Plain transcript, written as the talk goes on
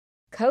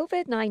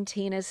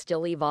COVID-19 is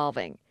still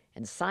evolving,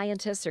 and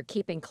scientists are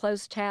keeping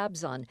close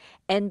tabs on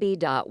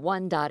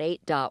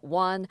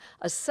NB.1.8.1,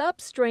 a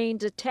substrain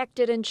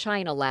detected in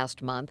China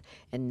last month,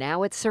 and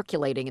now it's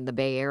circulating in the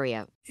Bay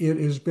Area. It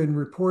has been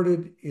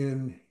reported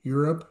in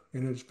Europe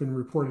and it's been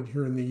reported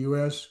here in the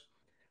US.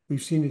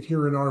 We've seen it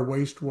here in our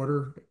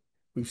wastewater.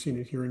 We've seen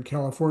it here in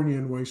California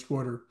in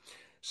wastewater.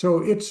 So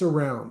it's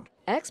around.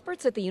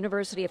 Experts at the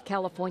University of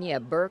California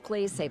at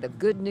Berkeley say the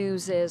good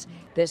news is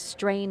this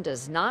strain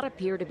does not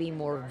appear to be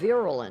more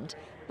virulent,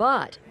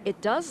 but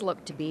it does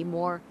look to be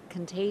more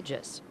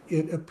contagious.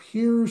 It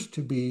appears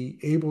to be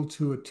able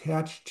to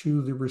attach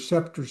to the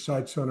receptor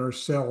sites on our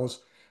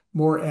cells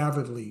more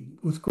avidly,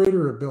 with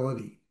greater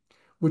ability,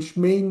 which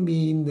may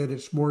mean that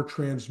it's more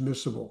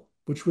transmissible,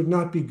 which would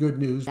not be good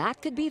news.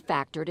 That could be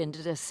factored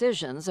into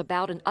decisions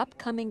about an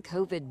upcoming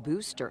COVID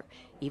booster,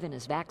 even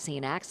as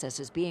vaccine access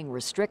is being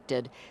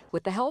restricted,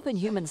 with the Health and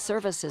Human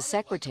Services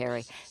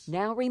Secretary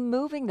now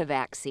removing the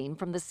vaccine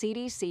from the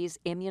CDC's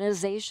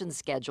immunization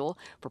schedule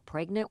for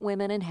pregnant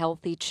women and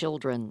healthy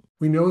children.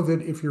 We know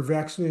that if you're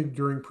vaccinated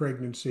during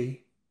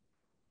pregnancy,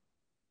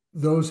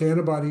 those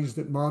antibodies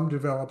that mom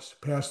develops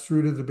pass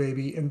through to the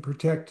baby and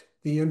protect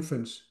the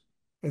infants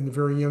and the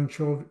very young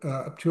children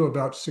up to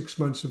about 6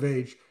 months of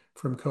age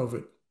from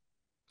COVID.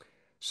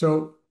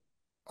 So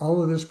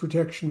all of this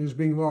protection is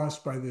being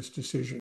lost by this decision.